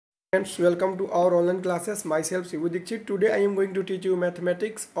Friends, welcome to our online classes. Myself Shivu Dikshit. Today I am going to teach you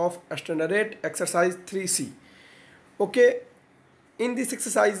mathematics of standard 8 exercise 3C. Okay, in this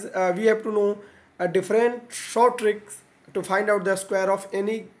exercise we have to know different short tricks to find out the square of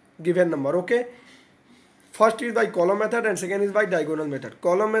any given number. Okay, first is by column method and second is by diagonal method.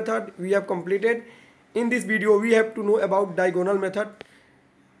 Column method we have completed. In this video we have to know about diagonal method.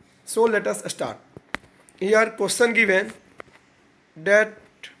 So let us start. Here question given that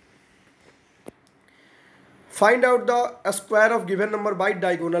find out the square of given number by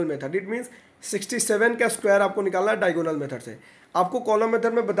diagonal method. It means 67 का square आपको निकालना है diagonal method से. आपको column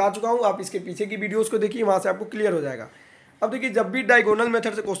method में बता चुका हूँ, आप इसके पीछे की वीडियोस को देखिए, वहाँ से आपको क्लियर हो जाएगा. अब देखिए, जब भी डायगोनल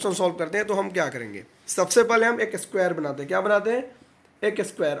मेथड से क्वेश्चन सॉल्व करते हैं तो हम क्या करेंगे, सबसे पहले हम एक स्क्वायर बनाते हैं. क्या बनाते हैं? एक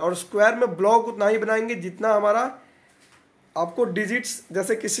स्क्वायर. और स्क्वायर में ब्लॉक उतना ही बनाएंगे जितना हमारा आपको डिजिट्स,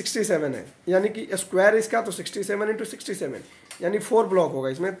 जैसे कि 67 है, यानी कि स्क्वायर इसका तो 67 इंटू 67 यानी 4 ब्लॉक होगा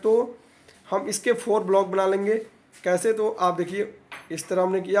इसमें. तो हम इसके 4 ब्लॉक बना लेंगे. कैसे? तो आप देखिए, इस तरह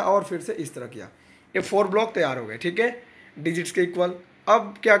हमने किया और फिर से इस तरह किया. ये 4 ब्लॉक तैयार हो गए. ठीक है, डिजिट्स के इक्वल.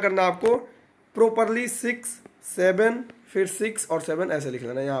 अब क्या करना है आपको, प्रॉपरली 6 7 फिर 6 और 7 ऐसे लिख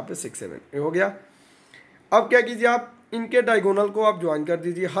लेना. यहाँ पे 6 7 ये हो गया. अब क्या कीजिए, आप इनके डायगोनल को आप ज्वाइन कर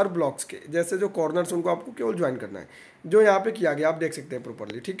दीजिए हर ब्लॉक्स के. जैसे जो कॉर्नर्स उनको आपको केवल ज्वाइन करना है, जो यहाँ पे किया गया आप देख सकते हैं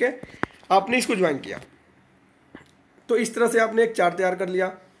प्रॉपरली. ठीक है, आपने इसको ज्वाइन किया तो इस तरह से आपने एक चार्ट तैयार कर लिया.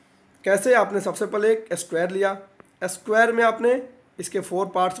 कैसे? आपने सबसे पहले एक स्क्वायर लिया, स्क्वायर में आपने इसके 4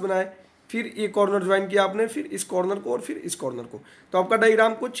 पार्ट्स बनाए, फिर ये कॉर्नर ज्वाइन किया आपने, फिर इस कॉर्नर को और फिर इस कॉर्नर को. तो आपका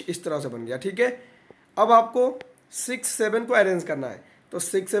डायग्राम कुछ इस तरह से बन गया. ठीक है, अब आपको 6 7 को अरेंज करना है. तो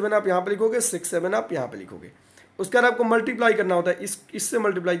 6 7 आप यहाँ पे लिखोगे, 6 7 आप यहाँ पे लिखोगे. उसके बाद आपको मल्टीप्लाई करना होता है. इससे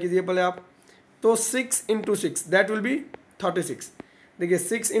मल्टीप्लाई कीजिए पहले आप. तो 6 इंटू 6 दैट विल बी 36. देखिए,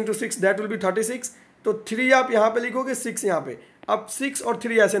 6 इंटू 6 दैट विल बी 36. तो 3 आप यहाँ पे लिखोगे, 6 यहाँ पे. अब 6 और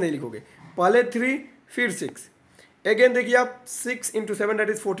 3 ऐसे नहीं लिखोगे, पहले 3 फिर 6. अगेन देखिए, आप 6 इंटू 7 दैट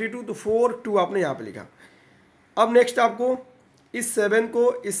इज 42. तो 4 2 आपने यहाँ पे लिखा. अब नेक्स्ट आपको इस 7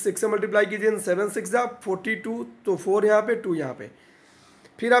 को इस 6 से मल्टीप्लाई कीजिए. 7 6 जा 42. तो 4 यहाँ पे 2 यहाँ पे.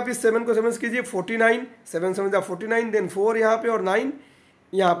 फिर आप इस 7 को 7 से कीजिए 49. 7 7 जा 49. देन 4 यहाँ पे और 9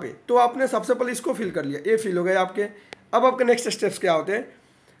 यहाँ पे. तो आपने सबसे पहले इसको फिल कर लिया. ये फिल हो गए आपके. अब आपके नेक्स्ट स्टेप्स क्या होते हैं,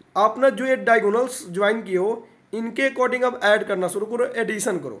 आपने जो ये डायगोनल्स ज्वाइन किए हो इनके अकॉर्डिंग अब ऐड करना शुरू करो,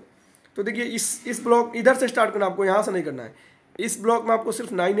 एडिशन करो. तो देखिए, इस ब्लॉक इधर से स्टार्ट करना, आपको यहाँ से नहीं करना है. इस ब्लॉक में आपको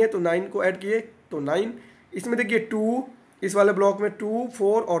सिर्फ 9 है तो 9 को ऐड किए तो 9. इसमें देखिए 2, इस वाले ब्लॉक में 2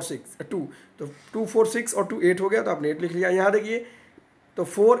 4 और 6 2. तो 2 4 6 और 2 8 हो गया. तो आपने 8 लिख लिया. यहाँ देखिए, तो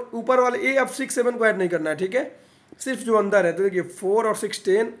 4 ऊपर वाले ये अब 6 7 को ऐड नहीं करना है. ठीक है, सिर्फ जो अंदर है. तो देखिए 4 और 6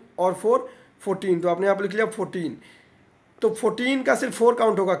 10 और 4 14. तो आपने यहाँ पर लिख लिया 14. तो 14 का सिर्फ 4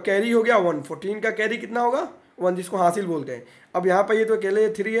 काउंट होगा, कैरी हो गया 1. 14 का कैरी कितना होगा? 1, जिसको हासिल बोलते हैं. अब यहाँ पर ये तो अकेले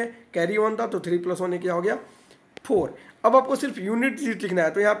 3 है, कैरी 1 था, तो 3 + 1 क्या हो गया 4. अब आपको सिर्फ यूनिट डिजिट लिखना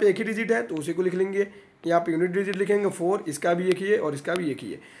है. तो यहाँ पे एक ही डिजिट है तो उसी को लिख लेंगे. यहाँ पे यूनिट डिजिट लिखेंगे 4, इसका भी एक ही है और इसका भी एक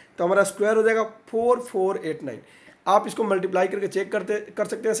ही है. तो हमारा स्क्वायर हो जाएगा 4489. आप इसको मल्टीप्लाई करके चेक कर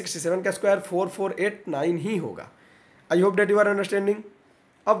सकते हैं. 67 का स्क्वायर 4489 ही होगा. I hope date you are understanding.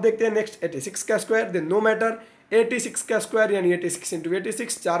 अब देखते हैं नेक्स्ट 86 का स्क्वायर. देन नो मैटर, 86 का स्क्वायर यानी 86 इंटू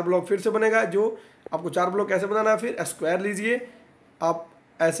 86. 4 ब्लॉक फिर से बनेगा. जो आपको 4 ब्लॉक कैसे बनाना है, फिर स्क्वायर लीजिए आप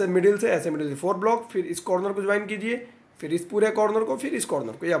ऐसे मिडिल से 4 ब्लॉक, फिर इस कॉर्नर को ज्वाइन कीजिए, फिर इस पूरे कॉर्नर को, फिर इस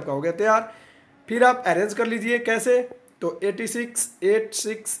कॉर्नर को. ये आपका हो गया तैयार. फिर आप अरेंज कर लीजिए. कैसे? तो 86 8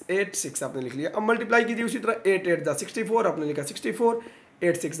 6 8 6 आपने लिख लिया. अब मल्टीप्लाई कीजिए उसी तरह. 8 8 जा 64 आपने लिखा 64.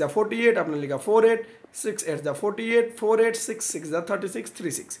 8 6 जा 48 आपने लिखा 48. 6 8 जा 48. 4 8 6 6 जा 36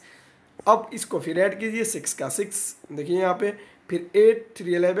 36. अब इसको फिर ऐड कीजिए. 6 का 6 देखिए यहाँ पे, फिर 8 3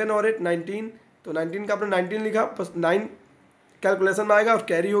 11 और 8 19. तो 19 का आपने 19 लिखा, बस 9 कैलकुलेशन में आएगा और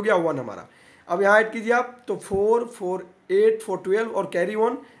कैरी हो गया 1 हमारा. अब यहाँ ऐड कीजिए आप. तो 4 4 8 4 12 और carry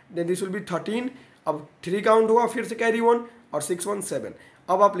 1. Then this will be 13. अब 3 काउंट हुआ, फिर से कैरी 1 और 6 1 7.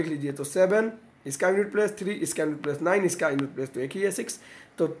 अब आप लिख लीजिए. तो 7 इसका यूनिट प्लेस 3, इसका यूनिट प्लेस 9, इसका यूनिट प्लेस तो एक ही है 6.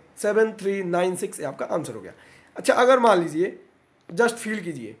 तो 7 3 9 6 ये आपका आंसर हो गया. अच्छा, अगर मान लीजिए, जस्ट फील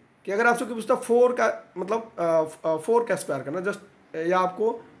कीजिए कि अगर आपसे कोई पूछता 4 का मतलब 4 का स्क्वायर करना, जस्ट या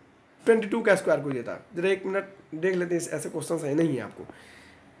आपको 22 का स्क्वायर को देता. जरा एक मिनट देख लेते हैं, ऐसे क्वेश्चन है नहीं है आपको.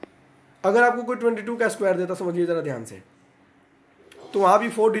 अगर आपको कोई 22 का स्क्वायर देता, समझिए ज़रा ध्यान से, तो वहाँ भी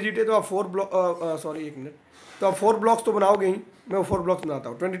 4 डिजिट है. तो आप 4 ब्लॉक एक मिनट, तो आप 4 ब्लॉक्स तो बनाओगे ही. मैं वो 4 ब्लॉक्स बनाता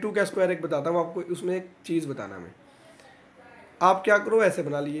हूँ. 22 का स्क्वायर एक बताता हूँ आपको. उसमें एक चीज़ बताना मैं. आप क्या करो, ऐसे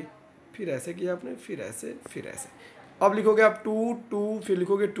बना लिए, फिर ऐसे किया आपने, फिर ऐसे, फिर ऐसे. अब लिखोगे आप 2 2, फिर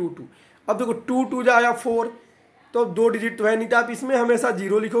लिखोगे 2 2. अब देखो 2 2 जा आया 4. तो 2 डिजिट तो है नहीं, तो आप इसमें हमेशा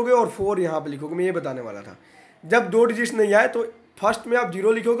 0 लिखोगे और 4 यहाँ पे लिखोगे. मैं ये बताने वाला था. जब 2 डिजिट्स नहीं आए तो फर्स्ट में आप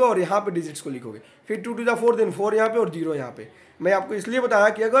 0 लिखोगे और यहाँ पे डिजिट्स को लिखोगे, फिर 2 to the 4 देन 4 यहाँ पे और 0 यहाँ पे। मैं आपको इसलिए बताया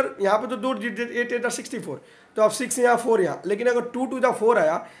कि अगर यहाँ पे तो 2 डिजिट 8 8 64, तो आप 6 यहाँ 4 यहाँ, लेकिन अगर 2 to the 4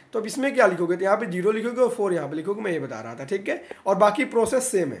 आया तो अब इसमें क्या लिखोगे, तो यहाँ पे 0 लिखोगे और 4 यहाँ पे लिखोगे, मैं ये बता रहा था, ठीक है। और बाकी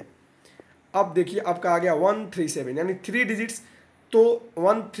प्रोसेस सेम है। अब देखिए आपका आ गया 137 यानी 3 डिजिट्स, तो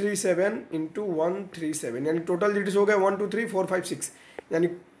 137 इंटू 137 यानी टोटल डिजिट्स हो गए 1 2 3 4 5 6, यानी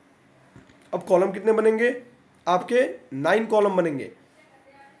अब कॉलम कितने बनेंगे आपके, 9 कॉलम बनेंगे।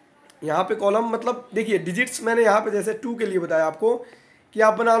 यहाँ पे कॉलम मतलब देखिए डिजिट्स मैंने यहाँ पे जैसे 2 के लिए बताया आपको कि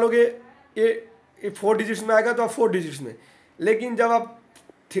आप बना लोगे ये 4 डिजिट्स में आएगा तो आप 4 डिजिट्स में, लेकिन जब आप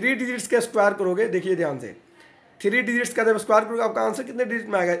 3 डिजिट्स का स्क्वायर करोगे, देखिए ध्यान से 3 डिजिट्स का जब स्क्वायर करोगे आपका आंसर कितने डिजिट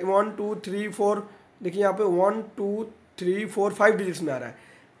में आएगा, 1 2 3 4, देखिए यहाँ पे 1 2 3 4 5 डिजिट्स में आ रहा है।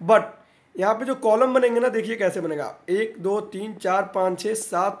 बट यहाँ पे जो कॉलम बनेंगे ना, देखिए कैसे बनेगा, 1 2 3 4 5 6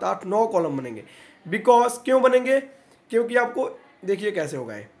 7 8 9 कॉलम बनेंगे। बिकॉज क्यों बनेंगे, क्योंकि आपको देखिए कैसे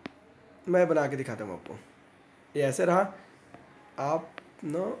होगा ये, मैं बना के दिखाता हूँ आपको। ये ऐसे रहा, आप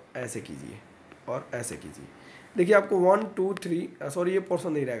ना ऐसे कीजिए और ऐसे कीजिए, देखिए आपको 1 2 3 सॉरी ये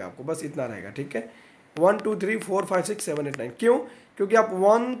पोर्शन नहीं रहेगा आपको, बस इतना रहेगा, ठीक है। 1 2 3 4 5 6 7 8 9, क्यों, क्योंकि आप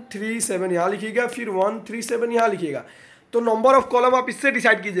 1 3 7 यहाँ लिखिएगा, फिर 1 3 7 यहाँ लिखिएगा, तो नंबर ऑफ कॉलम आप इससे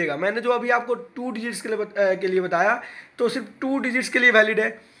डिसाइड कीजिएगा। मैंने जो अभी आपको 2 डिजिट्स के लिए बताया तो सिर्फ 2 डिजिट्स के लिए वैलिड है,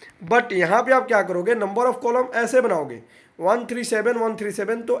 बट यहाँ पे आप क्या करोगे, नंबर ऑफ कॉलम ऐसे बनाओगे 137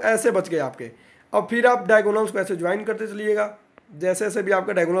 137, तो ऐसे बच गए आपके। अब फिर आप डायगोनल्स को ऐसे ज्वाइन करते चलिएगा, जैसे जैसे भी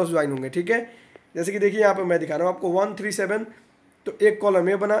आपके डायगोनल्स ज्वाइन होंगे, ठीक है। जैसे कि देखिए यहाँ पे मैं दिखा रहा हूँ आपको 137, तो एक कॉलम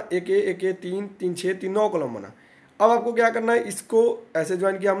ये बना, एक ए 3 3 6 3 9 कॉलम बना। अब आपको क्या करना है, इसको ऐसे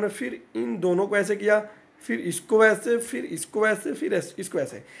ज्वाइन किया हमने, फिर इन दोनों को ऐसे किया, फिर इसको ऐसे, फिर इसको ऐसे, फिर इसको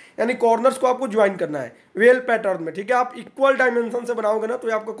ऐसे, यानी कॉर्नर्स को आपको ज्वाइन करना है वेल पैटर्न में, ठीक है। आप इक्वल डायमेंशन से बनाओगे ना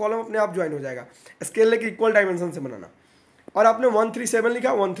तो आपका कॉलम अपने आप ज्वाइन हो जाएगा, स्केल लेके इक्वल डायमेंशन से बनाना। और आपने 137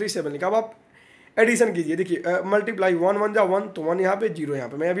 लिखा, 137 लिखा, अब आप एडिशन कीजिए, देखिए मल्टीप्लाई 1 1 जा 1, तो 1 यहाँ पे 0 यहाँ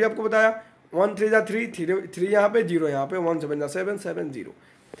पे, मैं अभी आपको बताया 1 3 जा 3 3 यहाँ पे 0 यहाँ पे, 1 7 जा 7 7 0।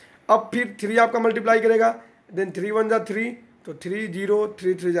 अब फिर 3 आपका मल्टीप्लाई करेगा, देन 3 1 जा 3, तो 3 0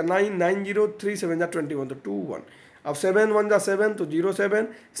 3 3 जा 9 9 0 3 7 जा 21, तो 2 1। अब 7 1 जा 7, तो 0 7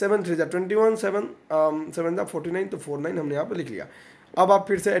 7 3 जा 21 7 7 जा 49, तो 4 9 हमने यहाँ पे लिख लिया। अब आप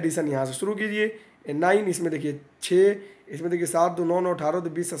फिर से एडिशन यहाँ से शुरू कीजिए, 9 इसमें देखिए 6, इसमें देखिए 7 2 9 9 18, तो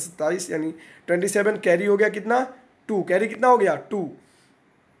 20 27 यानी 27, कैरी हो गया कितना 2, कैरी कितना हो गया 2।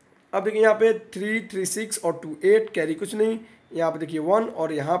 अब देखिए यहाँ पे 3 3 6 और 2 8, कैरी कुछ नहीं, यहाँ पे देखिए 1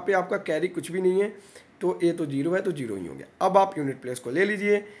 और यहाँ पे आपका कैरी कुछ भी नहीं है, तो ये तो 0 है, तो 0 ही हो गया। अब आप यूनिट प्लेस को ले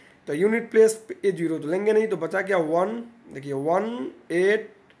लीजिए, तो यूनिट प्लेस ये 0 तो लेंगे नहीं, तो बचा क्या 1, देखिए 1 8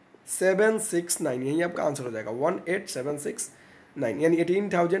 7 6 9, यही आपका आंसर हो जाएगा 1 8 7 6 9, यानी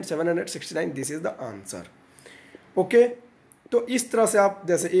 18,769, this is the answer. Okay, तो इस तरह से आप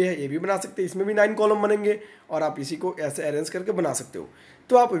जैसे ए है ये भी बना सकते हैं, इसमें भी 9 कॉलम बनेंगे और आप इसी को ऐसे अरेंज करके बना सकते हो।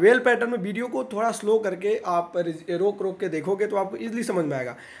 तो आप वेल पैटर्न में वीडियो को थोड़ा स्लो करके आप रोक के देखोगे तो आपको इजीली समझ में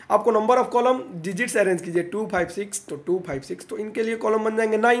आएगा। आपको number of column digits arrange कीजिए 2 5 6, तो 2 5 6, तो इनके लिए कॉलम बन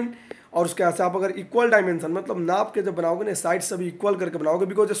जाएंगे 9। और उसके ऐसे आप अगर इक्वल डायमेंशन मतलब नाप के जब बनाओगे ना, साइड सभी इक्वल करके बनाओगे,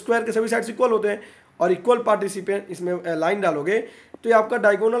 बिकॉज स्क्वायर के सभी साइड्स इक्वल होते हैं, और इक्वल पार्टिसिपेंट इसमें लाइन डालोगे तो ये आपका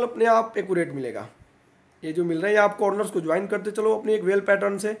डायगोनल अपने आप एक्यूरेट मिलेगा। ये जो मिल रहा है, आप कॉर्नर्स को ज्वाइन करते चलो अपनी एक वेल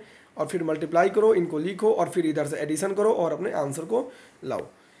पैटर्न से, और फिर मल्टीप्लाई करो, इनको लिखो, और फिर इधर से एडिशन करो और अपने आंसर को लाओ।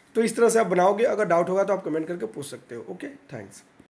 तो इस तरह से आप बनाओगे। अगर डाउट होगा तो आप कमेंट करके पूछ सकते हो। Okay, thanks.